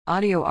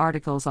Audio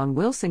articles on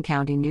Wilson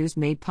County News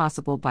made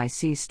possible by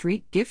C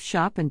Street Gift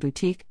Shop and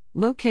Boutique,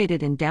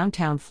 located in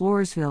downtown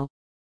Floresville.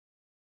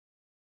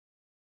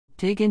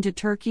 Dig into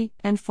turkey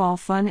and fall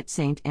fun at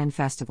St. Anne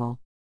Festival.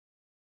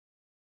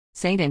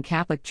 St. Anne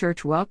Catholic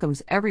Church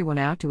welcomes everyone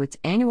out to its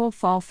annual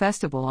Fall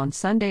Festival on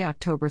Sunday,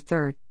 October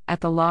 3rd,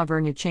 at the La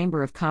Vernia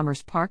Chamber of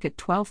Commerce Park at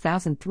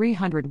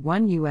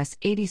 12,301 US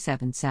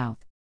 87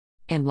 South.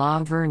 In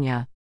La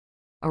Vernia.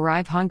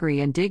 Arrive hungry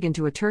and dig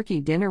into a turkey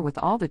dinner with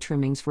all the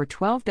trimmings for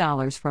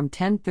 $12 from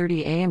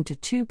 10:30 a.m. to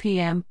 2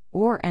 p.m.,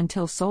 or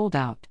until sold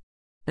out.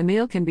 The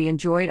meal can be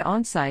enjoyed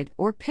on-site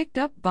or picked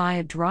up by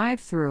a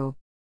drive-through.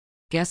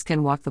 Guests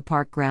can walk the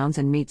park grounds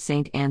and meet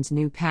St. Anne's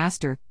new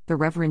pastor, the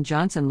Reverend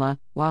Johnson La,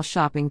 while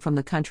shopping from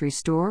the country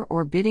store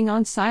or bidding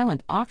on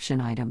silent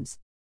auction items.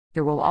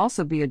 There will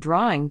also be a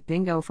drawing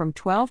bingo from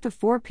 12 to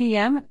 4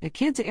 p.m., a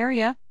kids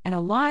area, and a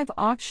live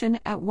auction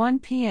at 1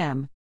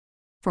 p.m.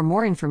 For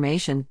more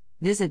information,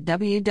 visit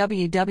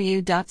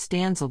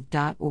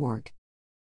www.stanzel.org.